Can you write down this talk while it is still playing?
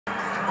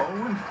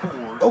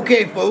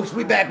Okay, folks,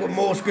 we back with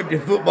more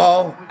scripted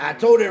football. I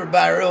told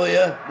everybody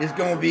earlier this is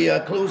going to be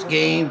a close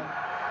game.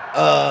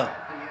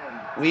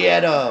 We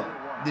had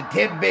the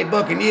Tampa Bay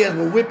Buccaneers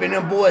were whipping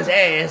them boys'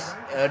 ass.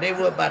 They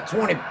were about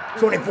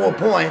 24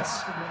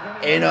 points,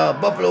 and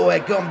Buffalo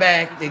had come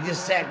back. They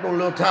just sacked old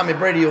little Tommy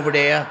Brady over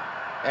there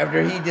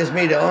after he just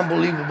made an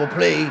unbelievable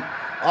play.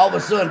 All of a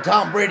sudden,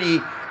 Tom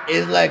Brady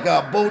is like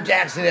Bo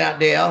Jackson out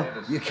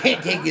there. You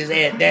can't take his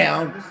ass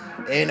down.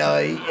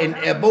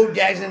 And Bo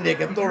Jackson, they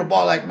can throw the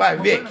ball like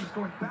Mike Vick.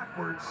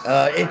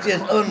 It's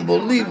just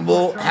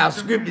unbelievable how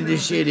scripted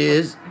this shit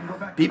is.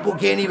 People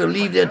can't even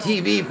leave their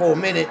TV for a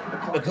minute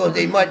because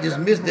they might just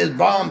miss this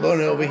bomb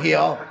burner over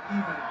here.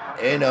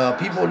 And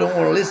people don't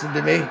want to listen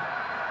to me.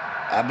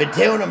 I've been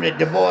telling them that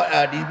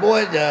these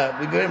boys,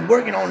 we've been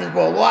working on this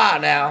for a while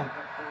now.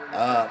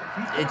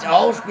 It's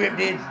all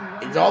scripted.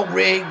 It's all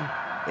rigged.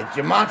 It's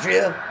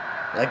gematria.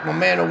 Like my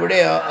man over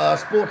there,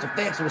 Sports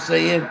Effects, was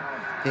saying.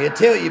 He'll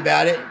tell you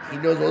about it. He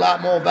knows a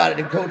lot more about it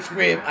than Coach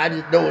Script. I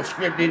just know it's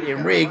scripted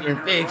and rigged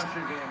and fixed.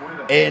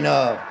 And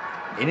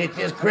it's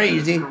just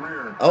crazy.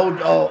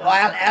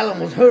 Allen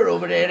was hurt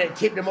over there. They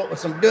tipped him up with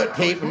some duct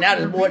tape, and now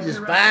this boy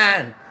just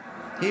fine.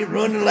 He's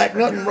running like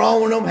nothing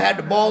wrong with him. Had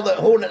the ball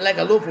holding it like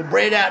a loaf of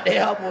bread out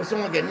there. Before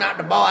someone can knock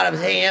the ball out of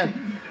his hand.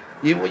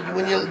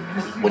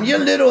 When you're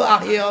little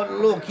out here, the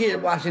little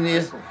kid watching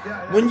this,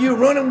 when you're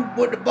running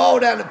with the ball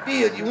down the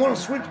field, you want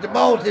to switch the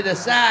ball to the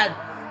side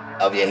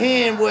of your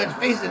hand where it's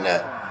facing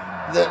the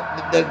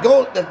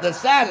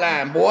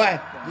sideline, boy.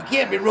 You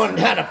can't be running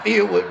down the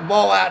field with the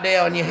ball out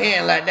there on your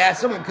hand like that.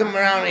 Someone come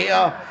around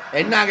here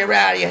and knock it right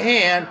out of your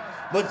hand.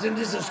 But since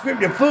this is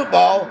scripted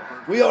football,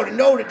 we already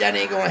know that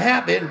ain't going to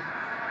happen.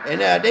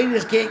 And they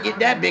just can't get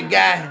that big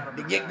guy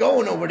to get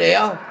going over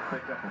there.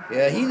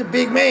 Yeah, he's a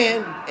big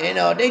man,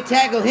 and they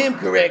tackle him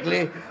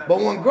correctly.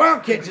 But when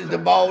Gronk catches the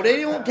ball,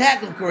 they don't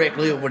tackle him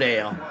correctly over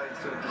there.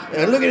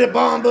 Look at the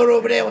bomb builder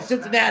over there with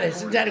Cincinnati.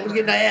 Cincinnati was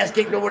getting their ass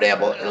kicked over there,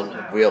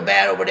 real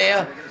bad over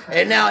there.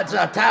 And now it's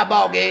a tie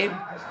ball game.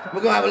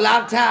 We're going to have a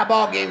lot of tie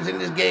ball games in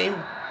this game.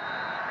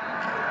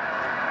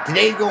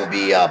 Today's going to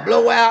be a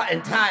blowout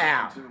and tie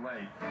out.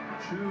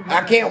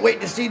 I can't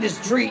wait to see this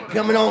treat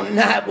coming on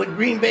tonight with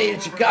Green Bay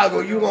and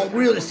Chicago. You're going to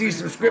really see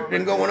some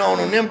scripting going on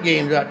them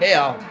games out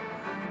there.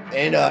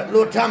 And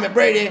little Tommy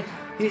Brady,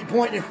 he's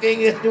pointing his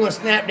fingers, doing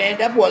snap dance.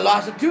 That boy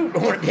lost a tooth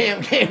on the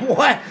damn game,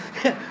 boy.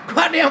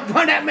 Goddamn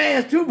front that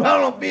man's tooth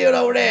on the field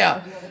over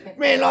there.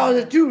 Man lost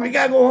his tooth. We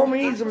got to go home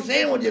and eat some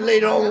sandwiches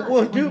later on with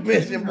one tooth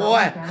missing,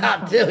 boy.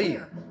 I'll tell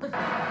you.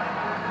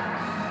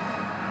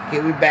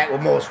 Okay, we back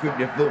with more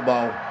scripted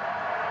football.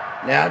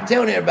 Now, I'm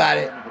telling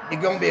everybody,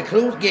 it's going to be a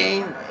close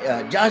game.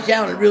 Josh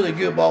Allen is a really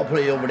good ball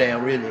player over there,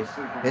 really.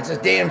 It's a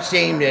damn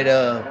shame that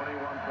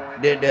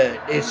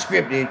it's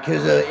scripted,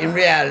 because in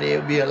reality, it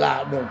would be a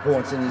lot more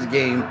points in this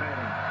game.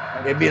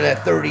 It'd be like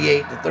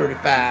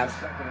 38-35.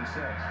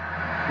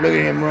 Look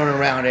at him running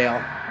around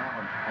there.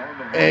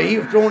 And he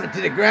was throwing it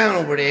to the ground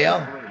over there.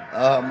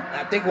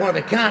 I think one of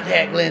the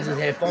contact lenses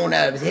had fallen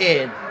out of his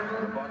head,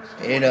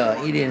 and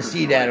he didn't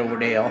see that over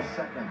there.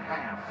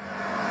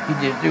 He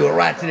just threw it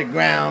right to the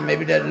ground.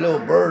 Maybe that little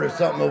bird or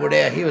something over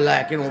there. He was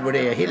liking over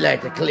there. He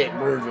liked to collect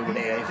birds over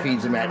there. He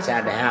feeds them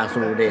outside the house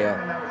over there.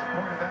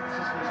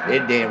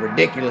 They're damn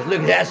ridiculous.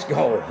 Look at that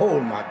score. Oh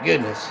my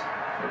goodness.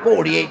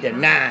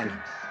 48-9.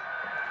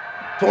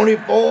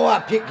 24. I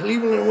picked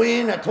Cleveland to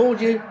win. I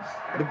told you.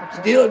 The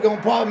Steelers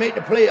gonna probably make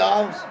the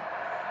playoffs.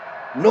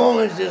 New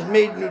Orleans just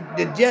made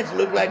the Jets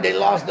look like they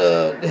lost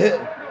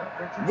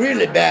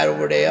really bad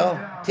over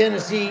there.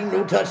 Tennessee,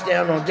 no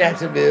touchdown on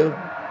Jacksonville.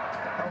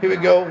 Here we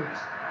go.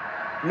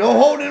 No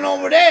holding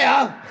over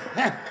there.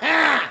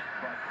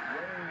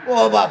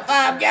 Well, about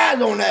 5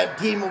 guys on that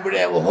team over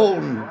there were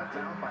holding.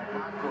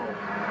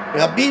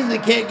 Now, Beasley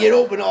can't get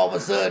open all of a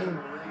sudden.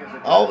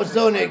 All of a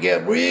sudden, they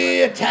get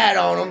real tight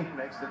on them.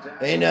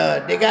 And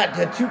they got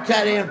the 2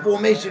 tight end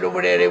formation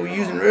over there they were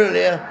using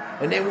earlier.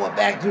 And they went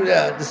back to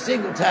the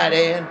single tight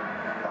end,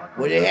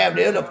 where they have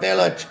the other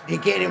fella, he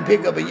can't even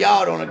pick up a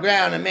yard on the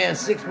ground. A man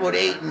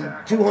 6'8" and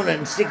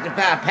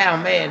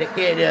 265-pound man that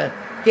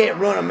can't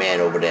run a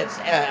man over that's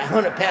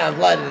 100 pounds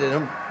lighter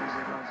than him.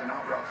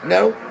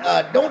 No,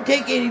 don't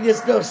take any of this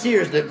stuff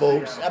seriously,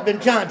 folks. I've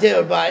been trying to tell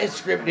everybody it's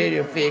scripted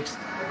and fixed.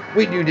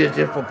 We do this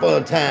just for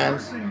fun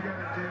times.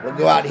 We'll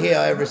go out here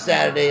every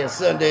Saturday and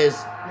Sundays,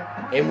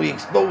 and we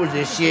expose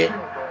this shit.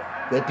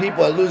 Because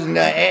people are losing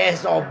their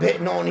ass off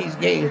betting on these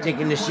games,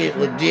 thinking this shit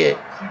legit.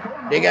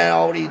 They got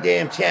all these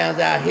damn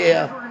channels out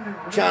here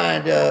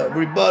trying to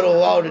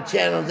rebuttal all the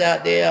channels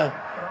out there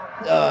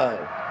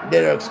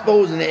that are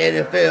exposing the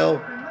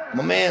NFL.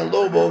 My man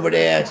Lobo over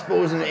there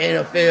exposing the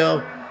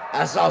NFL.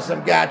 I saw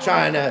some guy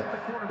trying to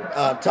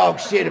talk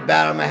shit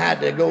about him. I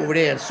had to go over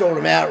there and sort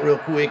him out real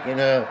quick,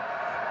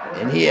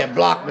 and he had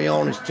blocked me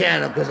on his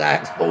channel because I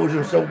exposed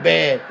him so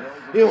bad.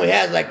 He only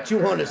has like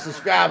 200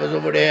 subscribers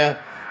over there,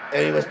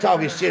 and he was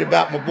talking shit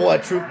about my boy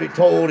Truth Be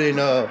Told and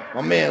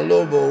my man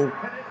Lobo.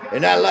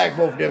 And I like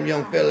both of them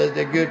young fellas.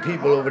 They're good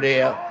people over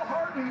there.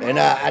 And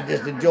I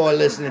just enjoy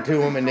listening to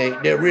them, and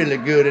they're really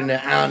good and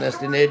they're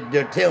honest, and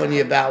they're telling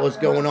you about what's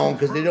going on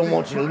because they don't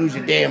want you to lose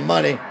your damn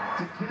money.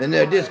 And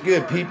they're just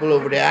good people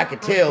over there. I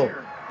could tell.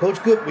 Coach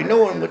Cook, we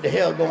know what the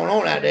hell going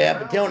on out there. I've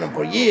been telling them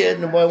for years,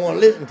 nobody want to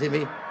listen to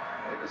me.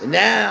 And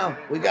now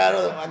I got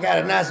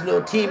a nice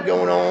little team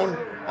going on.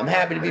 I'm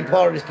happy to be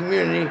part of this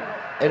community,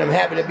 and I'm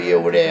happy to be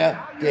over there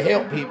to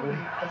help people.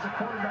 As a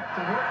quarterback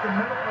to work the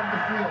middle of the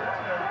field.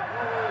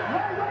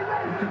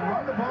 You can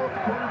run the ball at the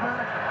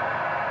quarterback.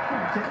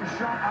 You take a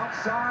shot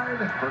outside.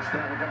 First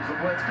down becomes the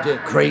blitz.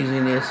 Just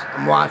craziness.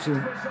 I'm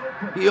watching.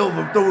 He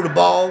overthrew the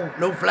ball.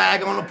 No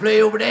flag on the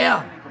play over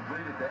there.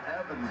 Completed to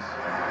Evans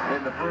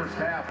in the first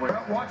half.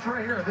 Watch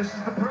right here. This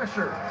is the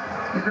pressure.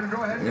 You're going to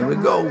go ahead and here we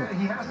go.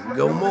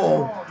 Go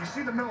more. You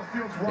see the middle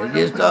field's wide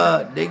They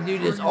just they do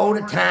this all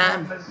the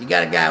time. You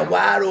got a guy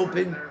wide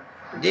open.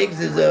 Diggs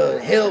is a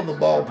hell of a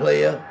ball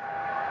player.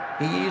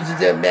 He uses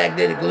them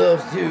magnetic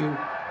gloves too.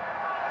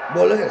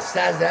 Boy, look at the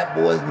size of that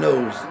boy's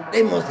nose.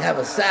 They must have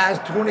a size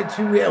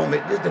 22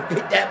 helmet just to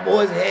fit that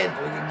boy's head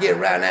so he can get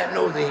around that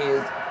nose of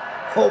his.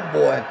 Oh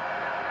boy,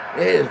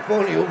 it is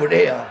funny over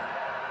there.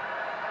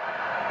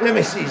 Let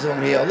me see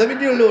something here. Let me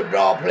do a little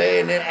draw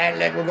play and then act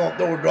like we're going to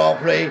throw a draw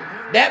play.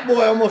 That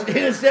boy almost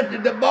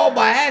intercepted the ball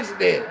by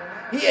accident.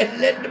 He had to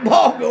let the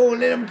ball go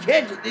and let him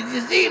catch it. Did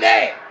you see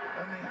that?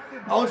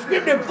 On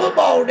scripted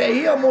football day,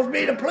 he almost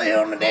made a play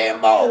on the damn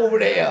ball over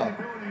there.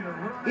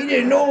 He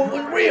didn't know it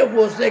was real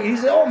for a second. He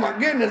said, oh my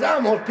goodness, I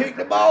almost picked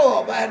the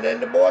ball up. I had to let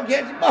the boy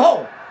catch the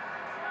ball.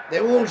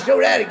 They won't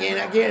show that again,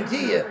 I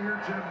guarantee you.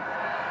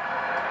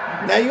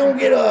 Now you're going to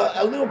get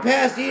a little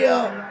pass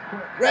here,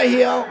 right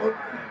here.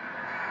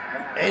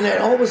 And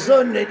then all of a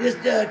sudden, they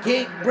just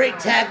can't break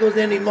tackles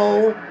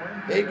anymore.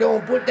 They're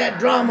going to put that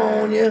drama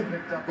on you.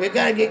 You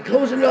got to get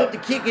close enough to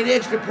kick an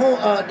extra point,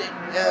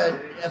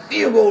 a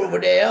field goal over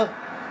there,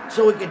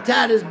 so we can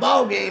tie this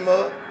ball game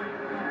up.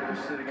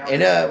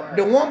 And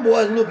the one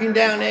boy's looking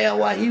down there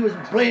while he was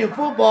playing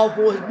football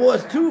for his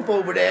boy's tooth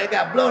over there.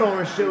 Got blood on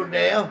his shoulder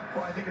there.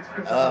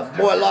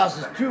 Boy lost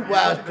his tooth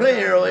while he was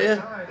playing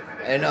earlier.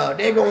 And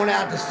they're going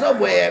out to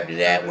Subway after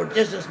that, where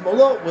Justin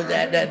Smollett was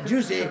at that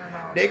Juicy.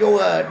 They go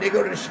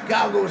to the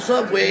Chicago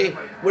Subway,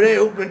 where they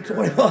open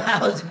 24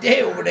 hours a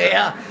day over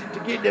there to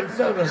get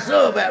themselves a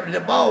sub after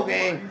the ball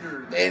game.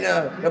 And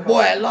the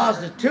boy had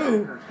lost his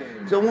tooth,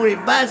 so when he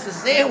bites the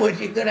sandwich,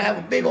 he's gonna have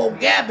a big old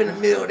gap in the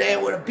middle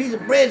there with a piece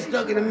of bread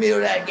stuck in the middle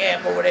of that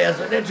gap over there.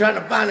 So they're trying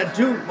to find a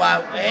tooth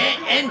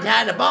and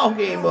tie the ball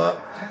game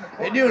up.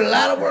 They're doing a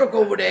lot of work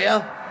over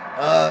there.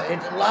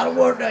 It's a lot of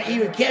work to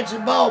even catch the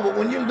ball, but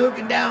when you're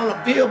looking down the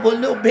field for a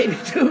little baby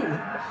tooth,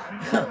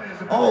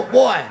 oh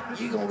boy,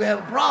 you're gonna have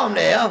a problem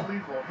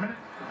there.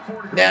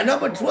 Now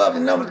number 12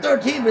 and number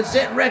 13 been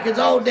setting records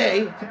all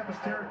day.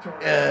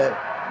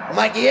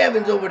 Mikey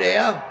Evans over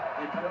there.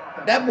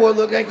 That boy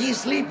look like he's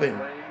sleeping.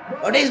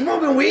 Are they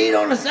smoking weed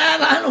on the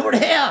sideline over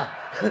there?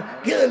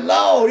 Good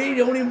Lord, he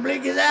don't even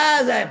blink his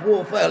eyes, that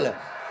poor fella.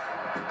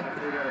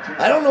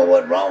 I don't know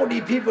what's wrong with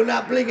these people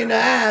not blinking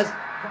their eyes.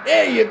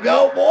 There you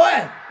go,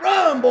 boy.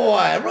 Run,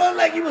 boy. Run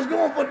like he was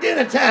going for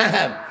dinner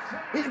time.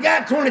 He's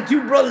got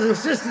 22 brothers and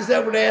sisters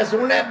over there, so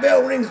when that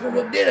bell rings for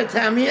dinner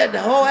time, he had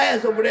to haul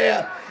ass over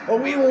there, or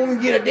we won't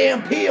even get a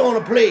damn pea on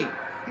the plate.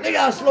 Look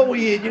how slow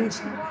he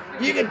is.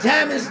 You can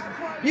time this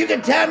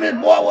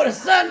boy with a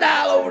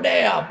sundial over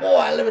there.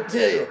 Boy, let me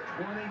tell you.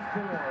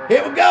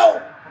 Here we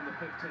go.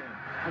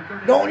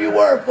 Don't you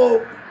worry,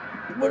 folks.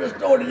 Would have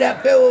started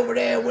that fella over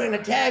there wearing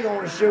a tag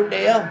on his shirt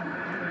there.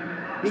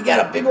 He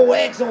got a big old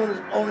X on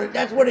it.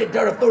 That's where they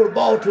try to throw the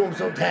ball to him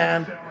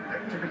sometimes.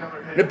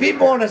 The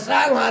people on the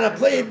sideline are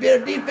playing a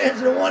bit of defense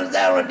than the ones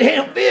out on the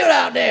damn field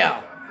out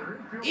there.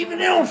 Even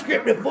they don't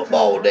scripted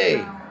football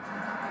day.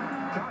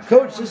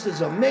 Coach, this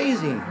is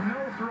amazing.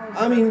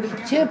 I mean,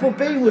 Tampa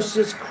Bay was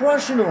just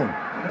crushing them.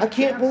 I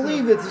can't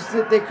believe it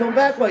that they come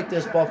back like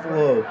this,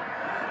 Buffalo.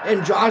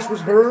 And Josh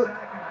was hurt.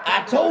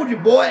 I told you,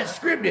 boy, it's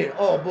scripted.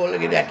 Oh, boy,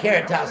 look at that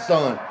Carrot Top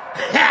son.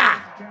 Ha!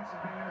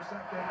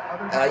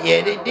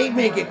 Yeah, they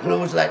make it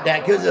close like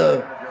that because,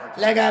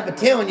 like I've been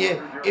telling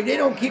you, if they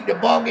don't keep the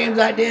ball games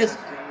like this,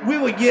 we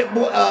would get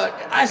more,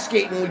 ice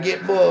skating would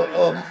get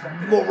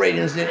more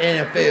ratings than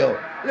NFL.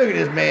 Look at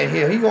this man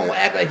here. He's going to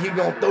act like he's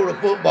going to throw the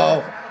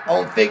football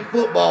on fake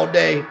football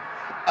day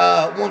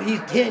when he's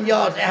 10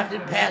 yards after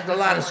past the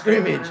line of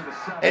scrimmage.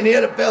 And the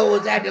other fellow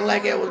was acting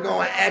like he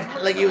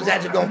was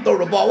actually going to throw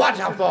the ball. Watch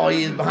how far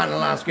he is behind the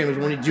line of scrimmage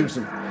when he jukes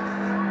him.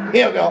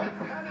 Here we go.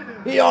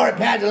 He already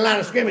passed the line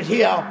of scrimmage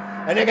here.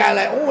 And that guy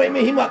like, oh, wait a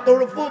minute, he might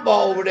throw the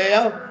football over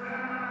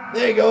there.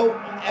 There you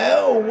go.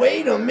 Oh,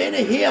 wait a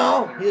minute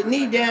here. His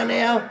knee down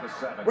there,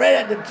 right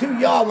at the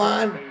 2-yard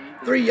line,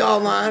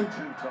 3-yard line.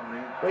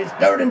 It's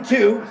 3rd and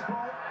 2.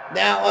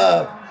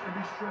 Now,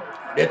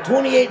 the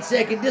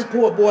 28-second, this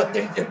poor boy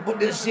thinks they put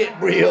this shit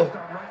real.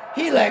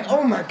 He like,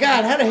 oh my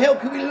God, how the hell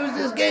could we lose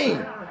this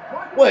game?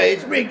 Well,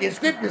 it's rigged and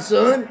scripted,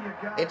 son.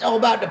 It's all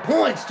about the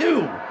points,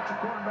 too.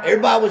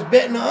 Everybody was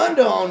betting the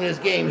under on this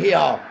game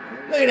here.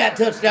 Look at that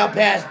touchdown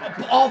pass.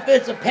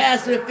 Offensive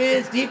pass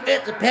interference,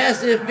 defensive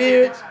pass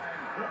interference.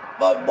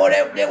 But boy,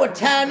 they were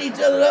tying each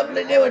other up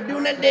like they were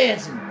doing that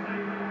dancing.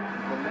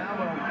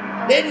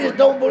 They just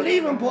don't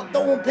believe in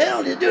throwing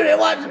penalties, do they?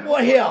 Watch this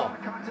boy here.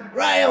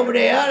 Right over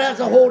there. That's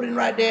a holding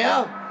right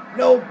there.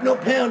 No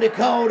penalty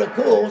called, of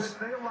course.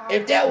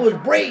 If that was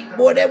break,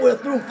 boy, they would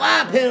have threw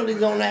 5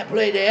 penalties on that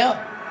play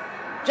there.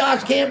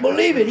 Josh can't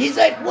believe it. He's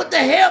like, what the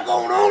hell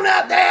going on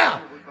out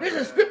there? This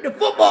is scripted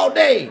football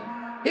day.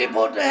 He's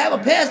supposed to have a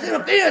pass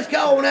interference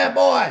call on that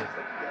boy.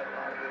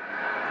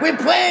 We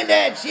planned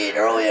that shit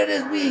earlier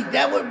this week.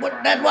 That's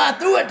why I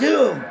threw it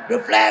to him. The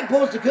flag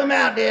supposed to come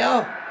out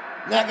there.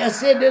 Like I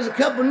said, there's a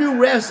couple new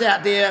refs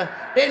out there.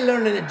 They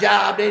learning the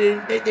job. They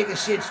thinking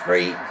shit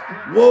straight.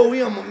 Whoa,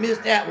 we almost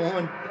missed that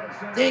one.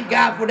 Thank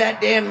God for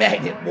that damn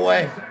magnet,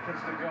 boy.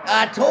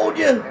 I told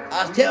you.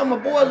 I was telling my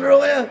boys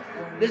earlier,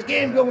 this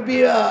game's gonna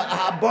be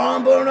a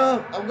barn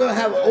burner. I'm gonna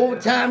have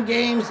overtime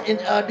games in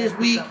this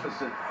week,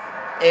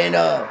 and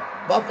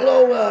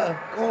Buffalo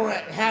gonna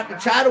have to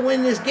try to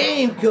win this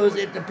game, because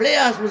if the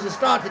playoffs was to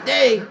start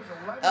today,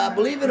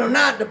 believe it or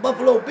not, the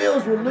Buffalo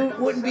Bills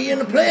wouldn't be in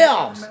the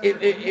playoffs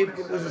if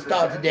it was to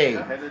start today.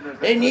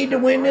 They need to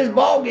win this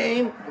ball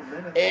game,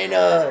 and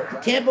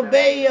Tampa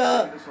Bay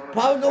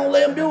probably gonna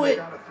let them do it.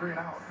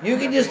 You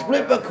can just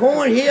flip a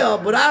coin here,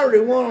 but I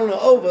already won on the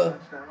over,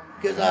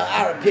 because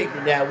I already picked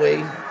it that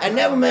way. I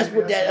never mess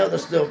with that other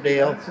stuff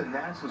there.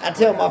 I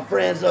tell my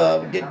friends,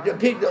 to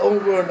pick the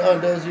over and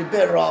unders, you're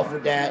better off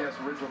with that.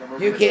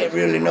 You can't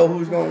really know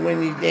who's going to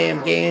win these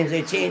damn games.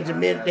 They change in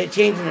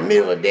the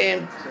middle of the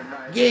damn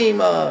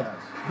game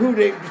who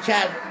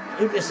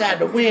decide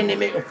to win. They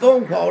make a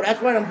phone call.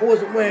 That's why them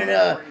boys are wearing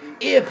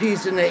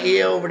earpiece in their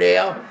ear over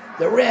there.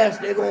 The refs,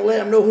 they're going to let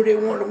them know who they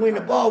want to win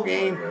the ball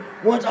game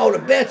once all the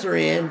bets are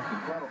in.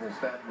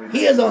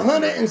 He has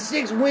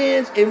 106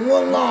 wins and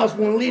 1 loss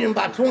when leading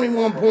by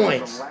 21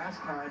 points.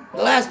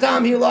 The last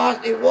time he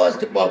lost, it was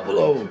to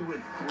Buffalo.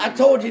 I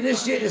told you,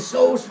 this shit is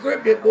so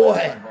scripted,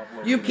 boy.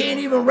 You can't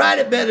even write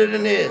it better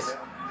than this.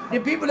 The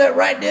people that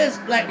write this,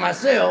 like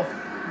myself,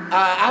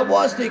 I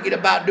was thinking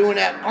about doing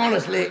that,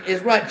 honestly,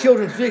 is write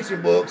children's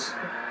fiction books,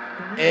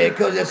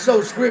 because it's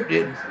so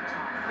scripted.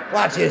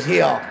 Watch this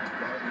here.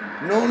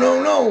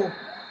 No.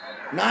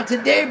 Not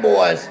today,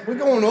 boys. We're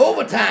going to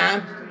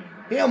overtime.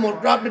 He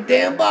almost dropped the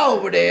damn ball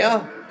over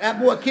there. That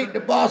boy kicked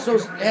the ball, so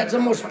had so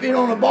much spin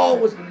on the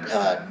ball.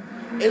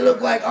 It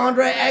looked like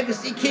Andre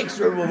Agassi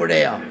kickster over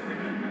there.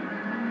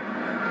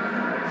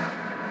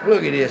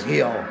 Look at this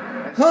here.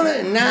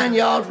 109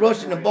 yards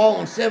rushing the ball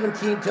on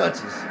 17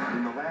 touches.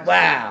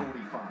 Wow.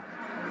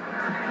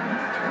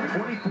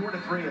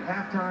 24-3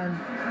 at halftime.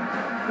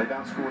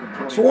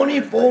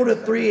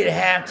 24-3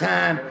 at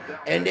halftime,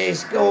 and they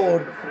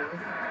scored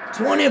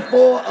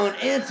 24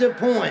 unanswered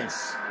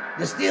points.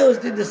 The Steelers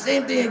did the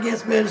same thing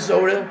against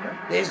Minnesota.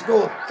 They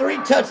scored 3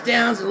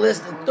 touchdowns in less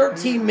than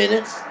 13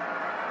 minutes.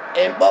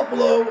 And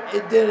Buffalo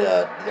did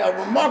a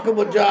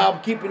remarkable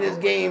job keeping this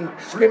game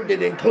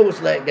scripted and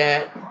close like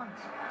that.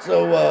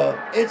 So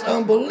it's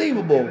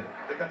unbelievable.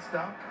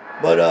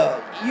 But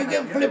you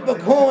can flip a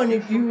coin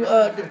if you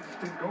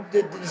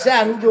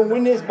decide who's going to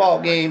win this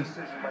ball game.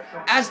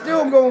 I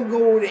still going to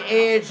go with the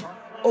edge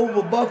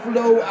over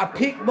Buffalo. I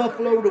picked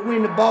Buffalo to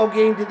win the ball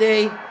game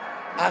today.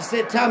 I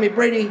said Tommy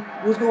Brady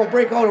was going to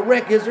break all the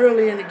records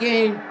early in the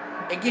game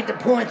and get the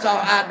points all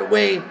out the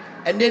way.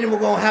 And then we're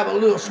going to have a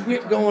little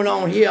script going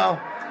on here.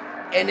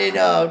 And then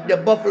the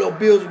Buffalo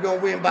Bills are going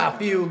to win by a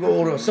field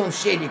goal or some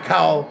shady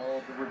call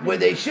where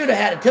they should have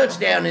had a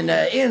touchdown in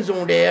the end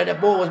zone there.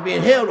 That ball was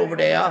being held over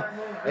there.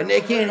 And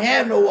they can't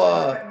have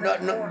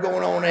nothing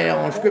going on there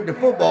on scripted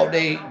football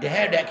day to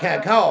have that kind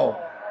of call.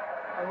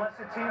 Unless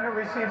the team that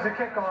receives the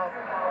kickoff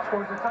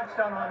scores a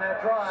touchdown on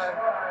that drive,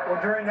 or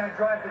during that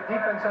drive the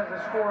defense has a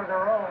score of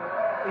their own,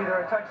 either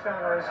a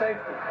touchdown or a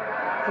safety.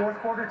 Fourth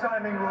quarter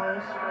timing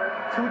rules,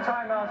 2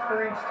 timeouts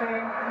for each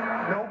team,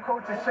 no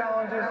coaches'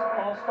 challenges,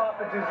 all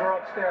stoppages are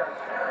upstairs.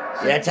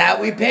 That's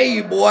how we pay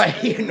you, boy.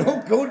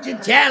 No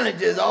coaching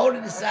challenges, all to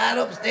decide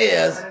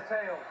upstairs. And a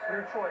tails,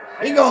 your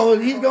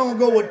choice. He's gonna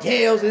go with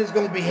tails, and it's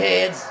gonna be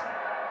heads.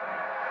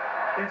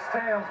 It's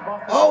tails,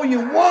 Buffalo. Oh, you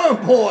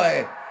won,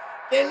 boy.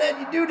 They let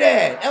you do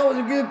that. That was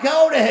a good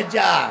call there,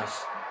 Josh.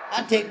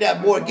 I take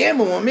that boy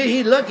gamble on me.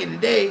 He's lucky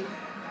today.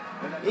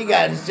 He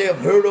got himself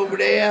hurt over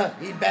there.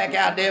 He's back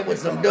out there with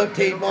some duct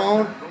tape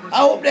on. I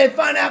hope they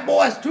find that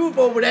boy's tooth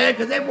over there,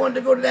 because they wanted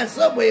to go to that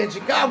Subway in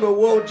Chicago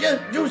where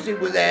Juicy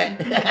was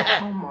at.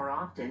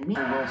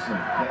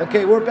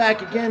 Okay, we're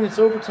back again. It's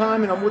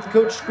overtime, and I'm with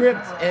Coach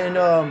Script. And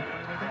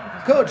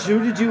Coach,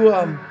 who did you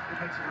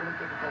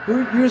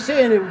you were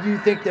saying that you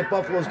think that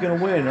Buffalo's going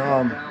to win?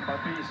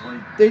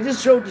 They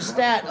just showed the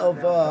stat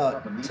of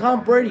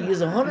Tom Brady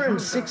is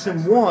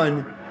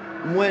 106-1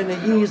 when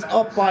he's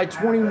up by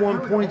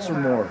 21 points or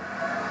more.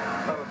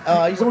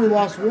 He's only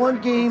lost 1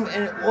 game,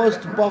 and it was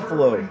to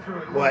Buffalo.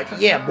 But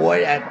yeah,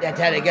 boy, that's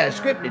how they got it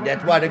scripted.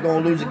 That's why they're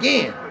going to lose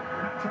again.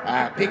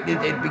 I picked it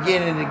at the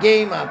beginning of the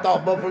game. I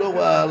thought Buffalo,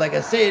 like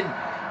I said,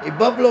 if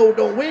Buffalo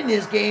don't win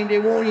this game, they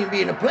won't even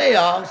be in the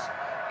playoffs,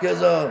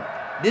 because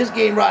this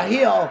game right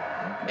here,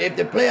 if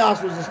the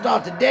playoffs was to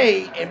start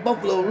today and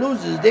Buffalo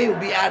loses, they would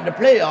be out of the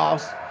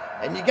playoffs.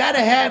 And you got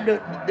to have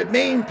the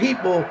main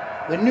people,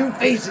 the new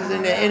faces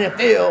in the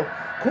NFL,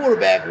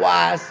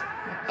 quarterback-wise,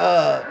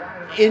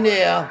 in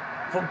there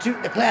from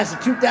the class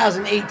of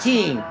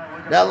 2018.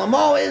 Now,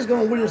 Lamar is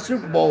going to win the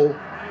Super Bowl,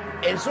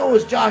 and so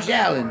is Josh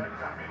Allen.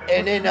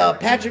 And then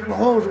Patrick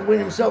Mahomes will win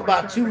himself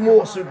about 2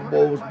 more Super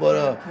Bowls,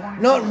 but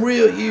nothing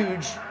real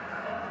huge.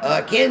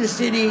 Kansas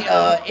City,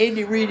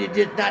 Andy Reid is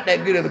just not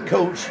that good of a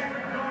coach.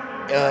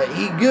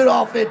 He good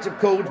offensive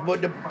coach,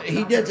 but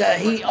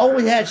he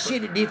always had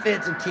shitty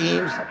defensive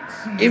teams.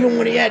 Even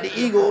when he had the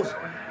Eagles,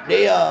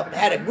 they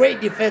had a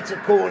great defensive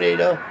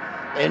coordinator.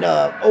 And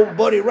old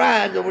Buddy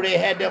Ryan over there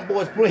had them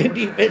boys playing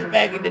defense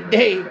back in the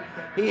day.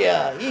 He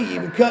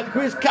even cut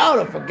Chris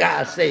Carter, for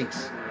God's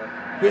sakes.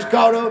 Chris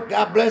Carter,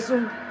 God bless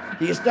him,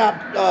 he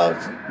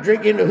stopped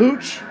drinking the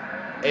hooch.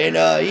 And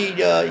he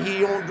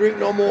don't drink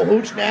no more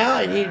hooch now.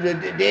 And he's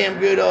a damn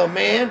good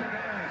man.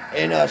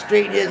 And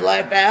straightened his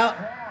life out.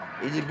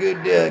 He's a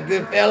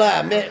good fella.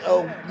 I met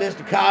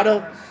Mr.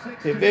 Carter.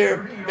 He's a very,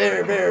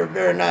 very, very,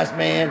 very nice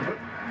man.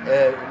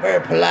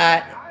 Very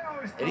polite.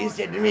 And he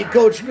said to me,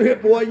 Coach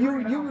Script, boy,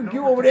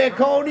 you over there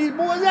calling these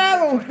boys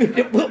out on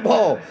scripted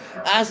football.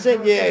 I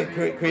said, yeah,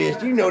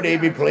 Chris, you know they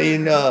be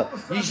playing.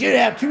 You should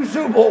have 2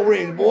 Super Bowl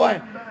rings, boy.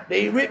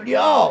 They ripped you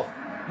off.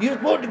 You were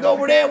supposed to go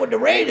over there with the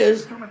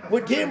Raiders,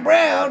 with Tim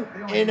Brown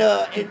and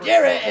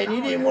Jerry, and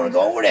you didn't want to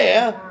go over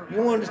there.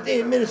 You wanted to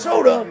stay in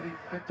Minnesota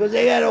because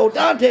they got old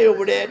Dante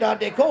over there,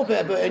 Dante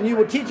Culpepper, and you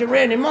were teaching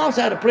Randy Moss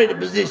how to play the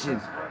position.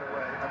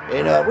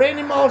 And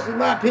Randy Moss, in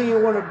my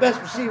opinion, one of the best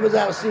receivers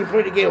I've seen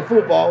play the game of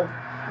football.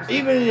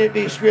 Even if it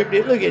be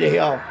scripted, look at it,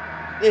 y'all.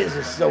 This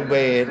is so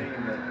bad.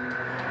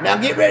 Now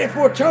get ready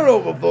for a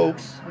turnover,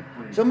 folks.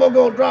 Somebody's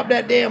going to drop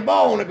that damn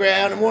ball on the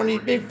ground, and one of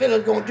these big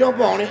fellas going to jump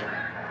on it.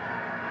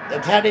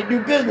 That's how they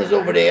do business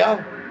over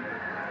there.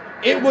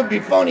 It would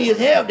be funny as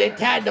hell if they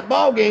tied the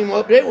ball game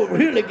up. They would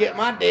really get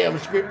my damn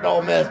script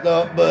all messed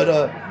up, but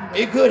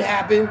it could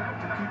happen.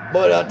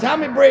 But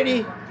Tommy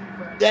Brady,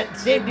 that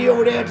safety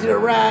over there to the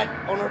right,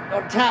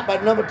 on top by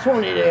number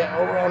 20 there,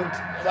 over on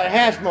the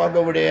hash mark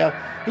over there,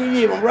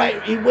 he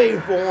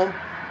waiting for him.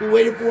 He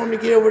waited for him to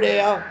get over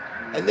there,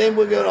 and then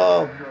we're going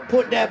to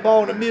put that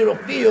ball in the middle of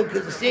the field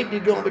because the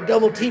safety's going to be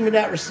double teaming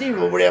that receiver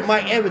over there.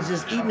 Mike Evans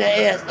is eating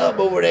their ass up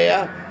over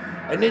there.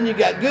 And then you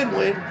got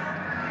Goodwin,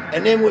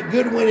 and then with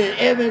Goodwin and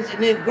Evans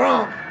and then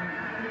Gronk,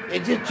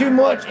 it's just too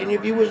much. And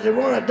if you was to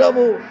run a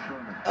double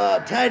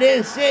tight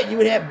end set, you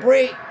would have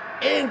Bray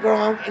and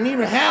Gronk and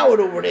even Howard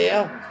over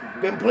there.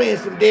 Been playing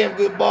some damn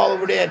good ball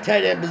over there at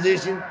tight end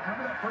position.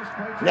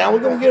 Now we're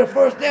going to get a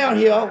first down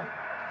here.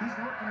 He's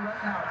looking right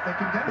now. If they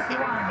condense the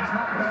line, he's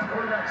not going to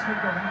quarterback sneak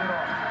or hand it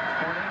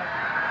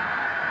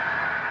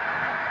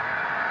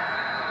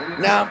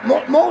off.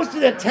 Now, most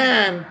of the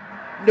time,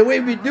 the way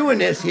we're doing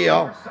this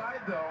here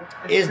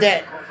is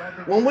that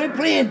when we're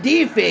playing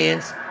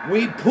defense,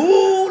 we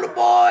pull the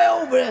boy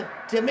over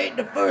to make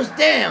the first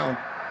down.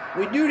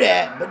 We do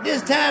that, but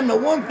this time the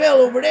one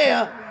fella over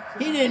there,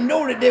 he didn't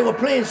know that they were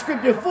playing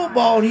scripted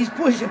football, and he's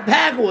pushing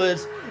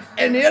backwards,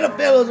 and the other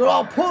fellas are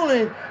all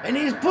pulling, and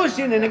he's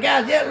pushing, and the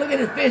guys, yeah, look at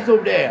his face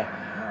over there.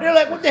 They're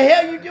like, what the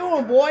hell you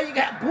doing, boy? You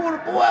got to pull the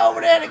boy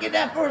over there to get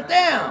that first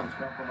down.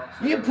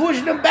 You're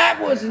pushing them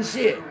backwards and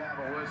shit.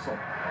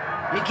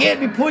 You can't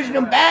be pushing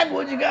them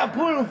backwards. You got to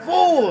pull them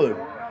forward.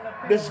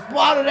 The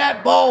spot of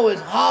that ball is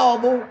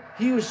horrible.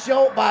 He was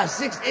short by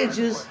 6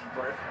 inches.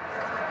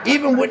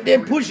 Even with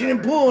them pushing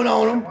and pulling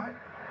on him.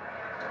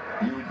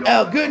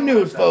 Good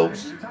news,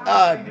 folks.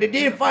 They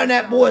did find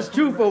that boy's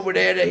tooth over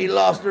there that he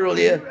lost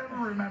earlier.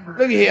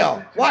 Look at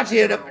here. Watch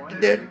here.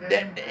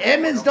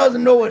 Emmons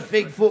doesn't know it's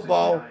fake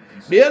football.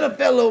 The other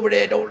fellow over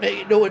there don't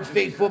know it's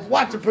fake football.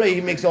 Watch the play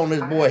he makes on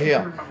this boy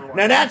here.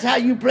 Now that's how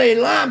you play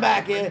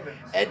linebacker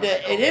at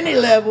any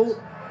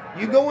level.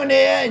 You go in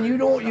there and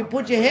you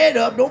put your head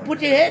up. Don't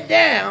put your head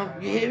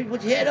down. You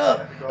put your head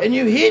up and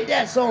you hit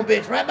that son of a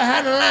bitch right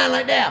behind the line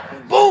like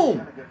that.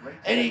 Boom!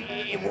 And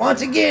he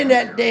once again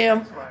that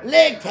damn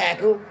leg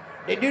tackle.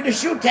 They do the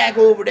shoe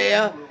tackle over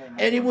there,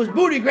 and he was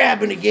booty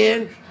grabbing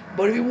again.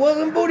 But if he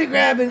wasn't booty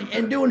grabbing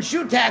and doing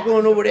shoe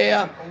tackling over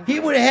there, he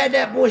would have had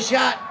that boy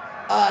shot.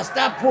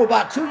 Stopped for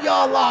about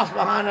 2-yard loss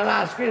behind the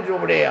line of scrimmage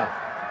over there.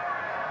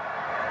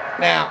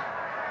 Now,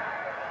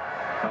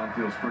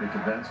 feels pretty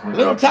convinced.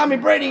 Little Tommy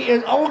Brady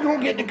is only going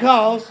to get the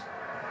calls.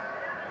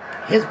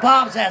 His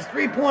pops has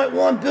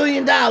 $3.1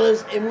 billion,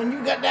 and when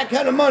you got that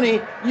kind of money,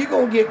 you're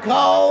going to get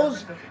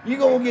calls, you're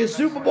going to get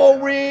Super Bowl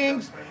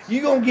rings,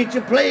 you're going to get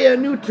your player a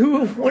new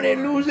tooth when they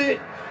lose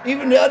it.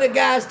 Even the other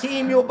guy's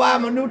team, you'll buy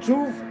him a new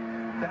tooth.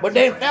 But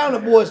they found the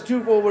boy's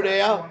tooth over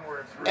there.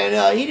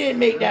 And he didn't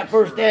make that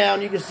first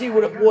down. You can see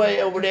where the boy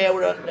over there,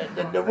 where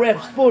the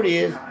ref's foot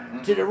is,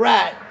 to the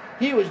right.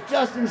 He was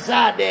just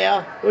inside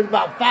there. It was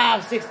about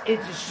 5-6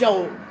 inches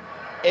short.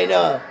 And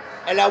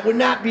I would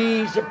not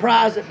be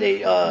surprised if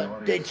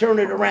they turn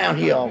it around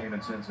here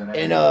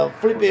and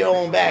flip it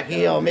on back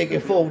here, make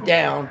it fold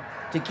down.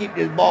 to keep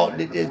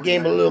this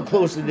game a little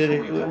closer than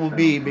it would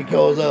be,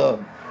 because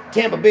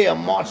Tampa Bay will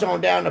march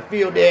on down the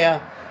field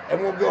there,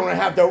 and we're going to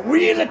have to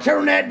really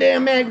turn that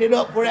damn magnet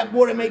up for that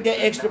boy to make that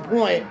extra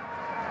point.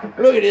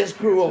 Look at this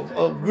crew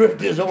of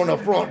grifters on the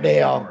front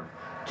there.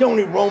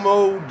 Tony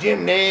Romo,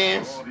 Jim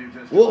Nance,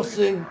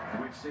 Wilson,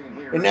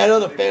 and that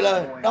other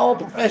fella, all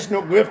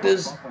professional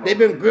grifters. They've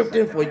been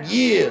grifting for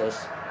years.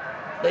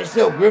 They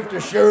sell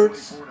grifter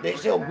shirts. They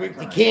sell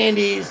grifter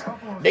candies.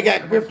 They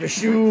got grifter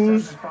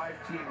shoes.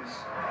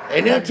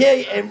 And they'll tell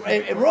you, and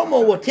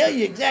Romo will tell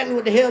you exactly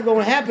what the hell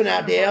going to happen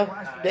out there.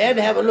 They had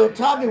to have a little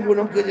talking with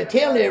them because they're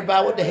telling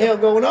everybody what the hell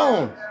going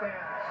on.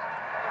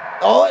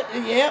 Oh,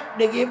 yeah,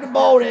 they gave the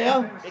ball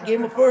there. They gave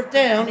him a first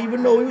down,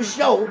 even though he was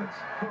short.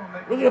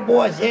 Look at the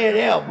boy's head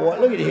out, boy.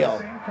 Look at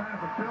him.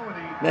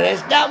 Now, they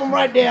stop him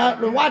right there.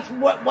 Now, watch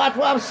what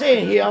I'm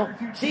saying here.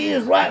 See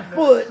his right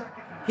foot.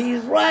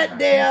 He's right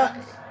there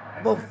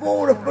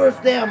before the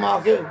first down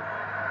marker.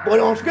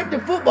 But on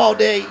scripted football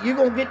day, you're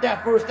going to get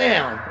that first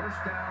down.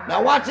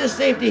 Now, watch this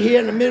safety here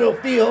in the middle of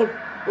the field.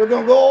 We're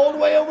going to go all the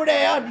way over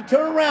there. You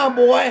turn around,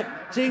 boy,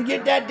 so you can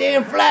get that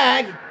damn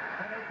flag.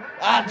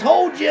 I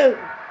told you.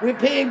 We're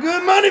paying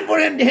good money for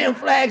them damn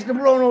flags to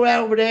run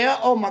around over there.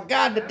 Oh, my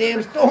God, the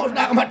damn storm's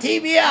knocking my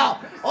TV out.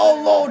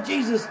 Oh, Lord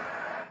Jesus.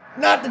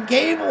 Not the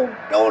cable.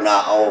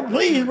 Oh,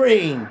 please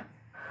ring.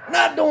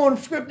 Not doing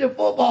scripted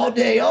football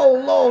day. Oh,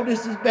 Lord,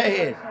 this is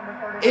bad.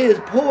 It is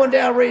pouring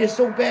down rain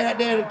so bad out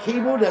there, the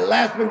cable, the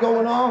light's been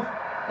going off.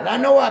 And I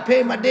know I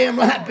paid my damn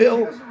light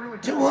bill.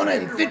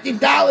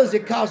 $250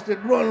 it cost to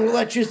run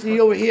electricity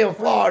over here in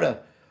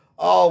Florida.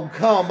 Oh,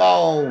 come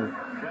on.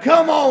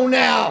 Come on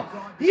now.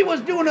 He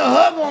was doing a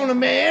hug on a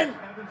man.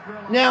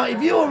 Now,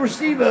 if you're a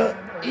receiver,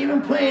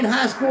 even playing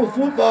high school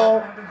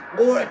football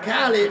or at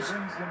college,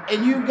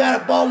 and you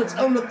got a ball that's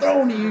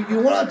underthrown to you, you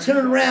want to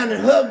turn around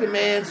and hug the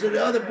man so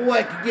the other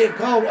boy can get a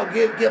call or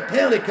get a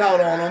penalty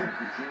called on him.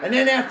 And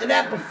then after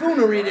that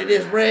buffoonery that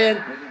just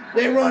ran,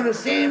 they run the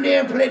same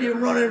damn play they've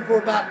been running for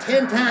about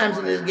 10 times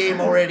in this game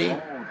already.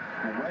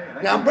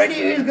 Now, Brady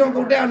is going to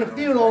go down the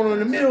field on him in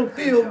the middle of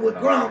the field with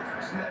Gronk,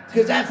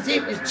 because that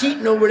safety's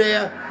cheating over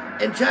there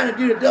and trying to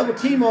do the double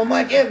team on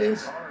Mike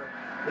Evans.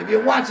 If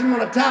you're watching on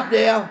the top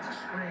there,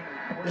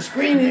 the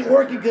screen ain't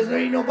working because there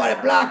ain't nobody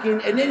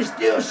blocking, and then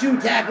still shoe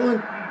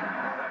tackling.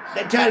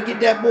 They try to get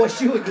that boy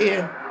shoe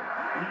again.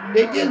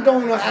 They just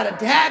don't know how to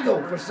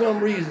tackle for some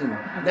reason.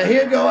 Now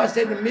here go, I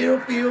said the middle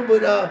field,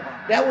 but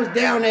that was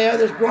down there.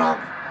 There's Gronk.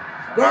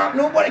 Gronk,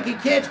 nobody can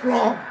catch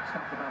Gronk.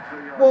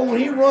 Boy, when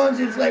he runs,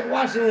 it's like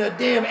watching a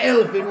damn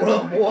elephant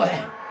run, boy.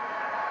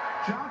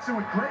 Johnson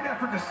with great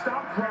effort to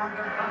stop Gronk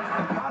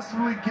and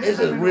possibly get this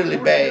is really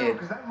bad.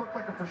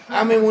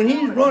 I mean, when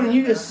he's running,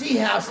 you can see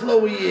how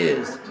slow he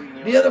is.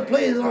 The other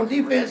players on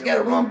defense got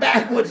to run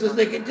backwards so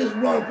they can just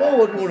run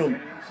forward with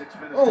him.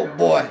 Oh,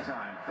 boy.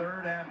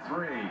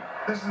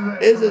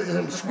 This is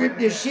some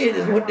scripted shit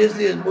is what this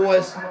is,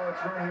 boys.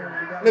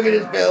 Look at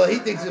this fella. He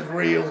thinks it's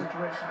real.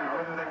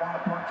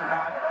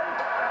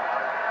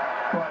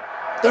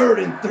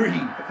 3rd and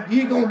 3.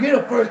 You ain't going to get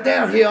a first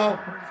down here.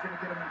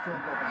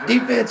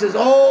 Defense is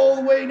all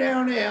the way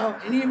down there.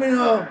 And even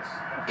old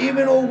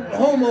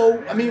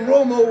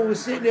Romo was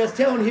sitting there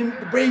telling him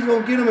the Brady's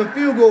going to get him in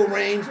field goal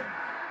range.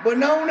 But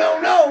no,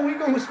 we're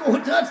going to score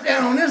a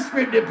touchdown on this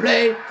scripted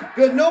play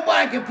because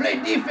nobody can play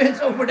defense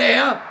over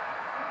there.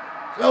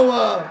 So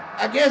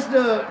I guess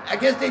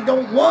they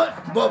don't want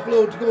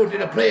Buffalo to go to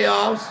the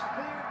playoffs.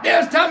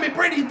 There's Tommy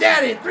Brady's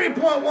daddy,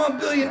 $3.1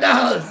 billion.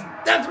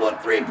 That's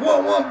what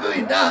 $3.1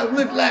 billion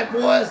looks like,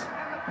 boys.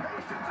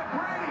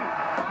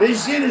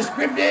 This shit is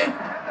scripted.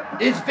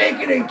 It's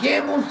faker than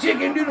Campbell's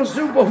chicken noodle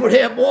soup over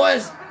there,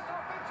 boys.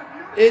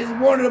 It's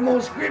one of the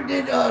most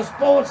scripted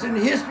sports in the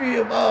history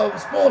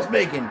of sports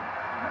making.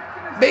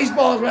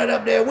 Baseball's right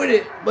up there with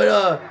it,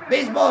 but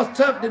baseball's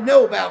tough to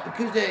know about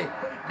because they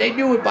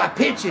do it by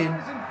pitching.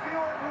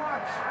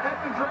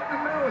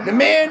 The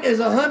man is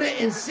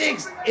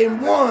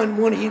 106-1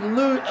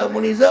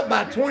 when he's up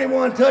by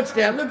 21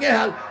 touchdowns. Look at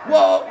how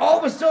all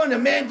of a sudden the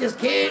man just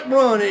can't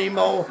run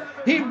anymore.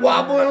 He's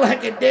wobbling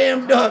like a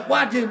damn duck.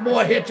 Watch this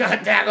boy here trying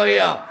to tackle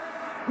here.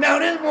 Now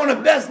this is one of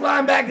the best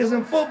linebackers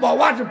in football.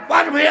 Watch him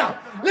here.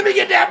 Let me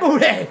get that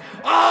booty.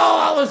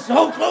 Oh, I was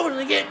so close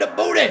to getting the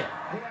booty.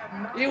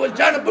 He was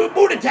trying to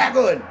booty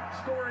tackle him.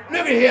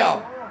 Look at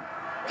him.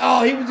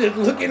 Oh, he was just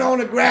looking on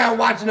the ground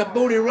watching the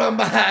booty run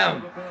by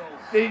him.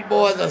 These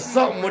boys are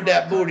something with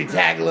that booty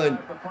tackling.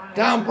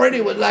 Tom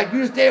Brady was like,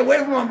 you stay away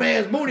from my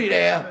man's booty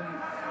there.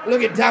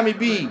 Look at Tommy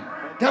B.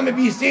 Tommy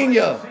B.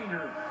 Sr.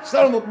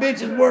 Son of a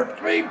bitch is worth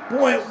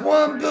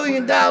 $3.1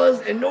 billion,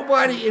 and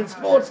nobody in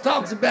sports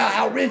talks about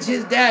how rich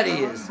his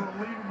daddy is.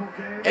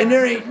 And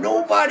there ain't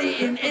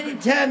nobody in any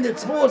time that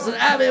sports that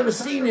I've ever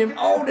seen in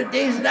all the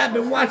days that I've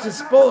been watching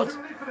sports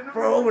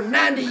for over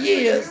 90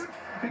 years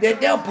that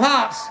their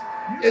pops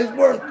is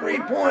worth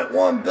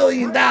 $3.1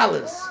 billion.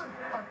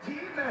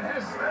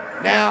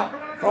 Now,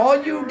 for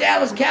all you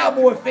Dallas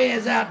Cowboy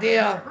fans out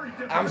there,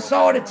 I'm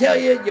sorry to tell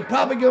you, you're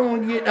probably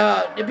going to get,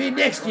 it'll be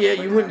next year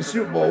you win the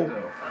Super Bowl.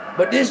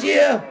 But this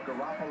year,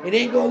 it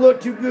ain't going to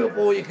look too good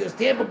for you because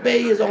Tampa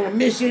Bay is on a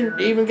mission.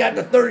 They even got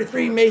the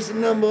 33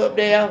 Mason number up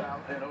there,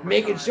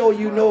 making sure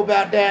you know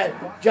about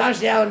that.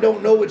 Josh Allen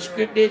don't know what's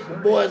scripted. The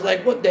boy's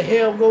like, what the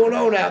hell going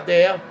on out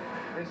there?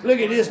 Look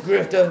at this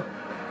grifter.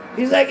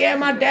 He's like, yeah,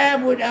 my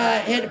dad would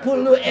had to put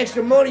a little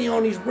extra money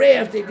on these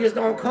refs. They just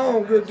don't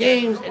call good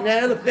games. And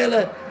that other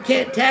fella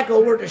can't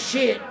tackle worth of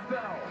shit.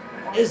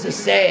 This is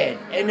sad.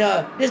 And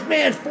this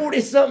man's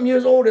 40-something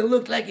years old and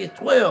looks like he's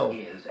 12.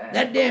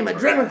 That damn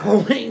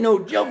adrenaline ain't no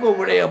joke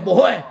over there,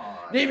 boy.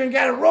 They even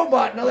got a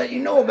robot, and I'll let you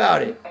know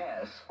about it.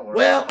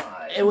 Well,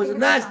 it was a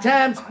nice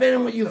time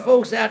spending with you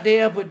folks out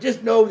there, but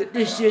just know that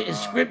this shit is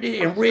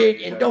scripted and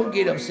rigged, and don't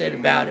get upset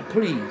about it,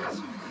 please.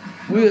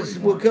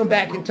 We'll come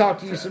back and talk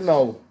to you some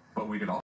more.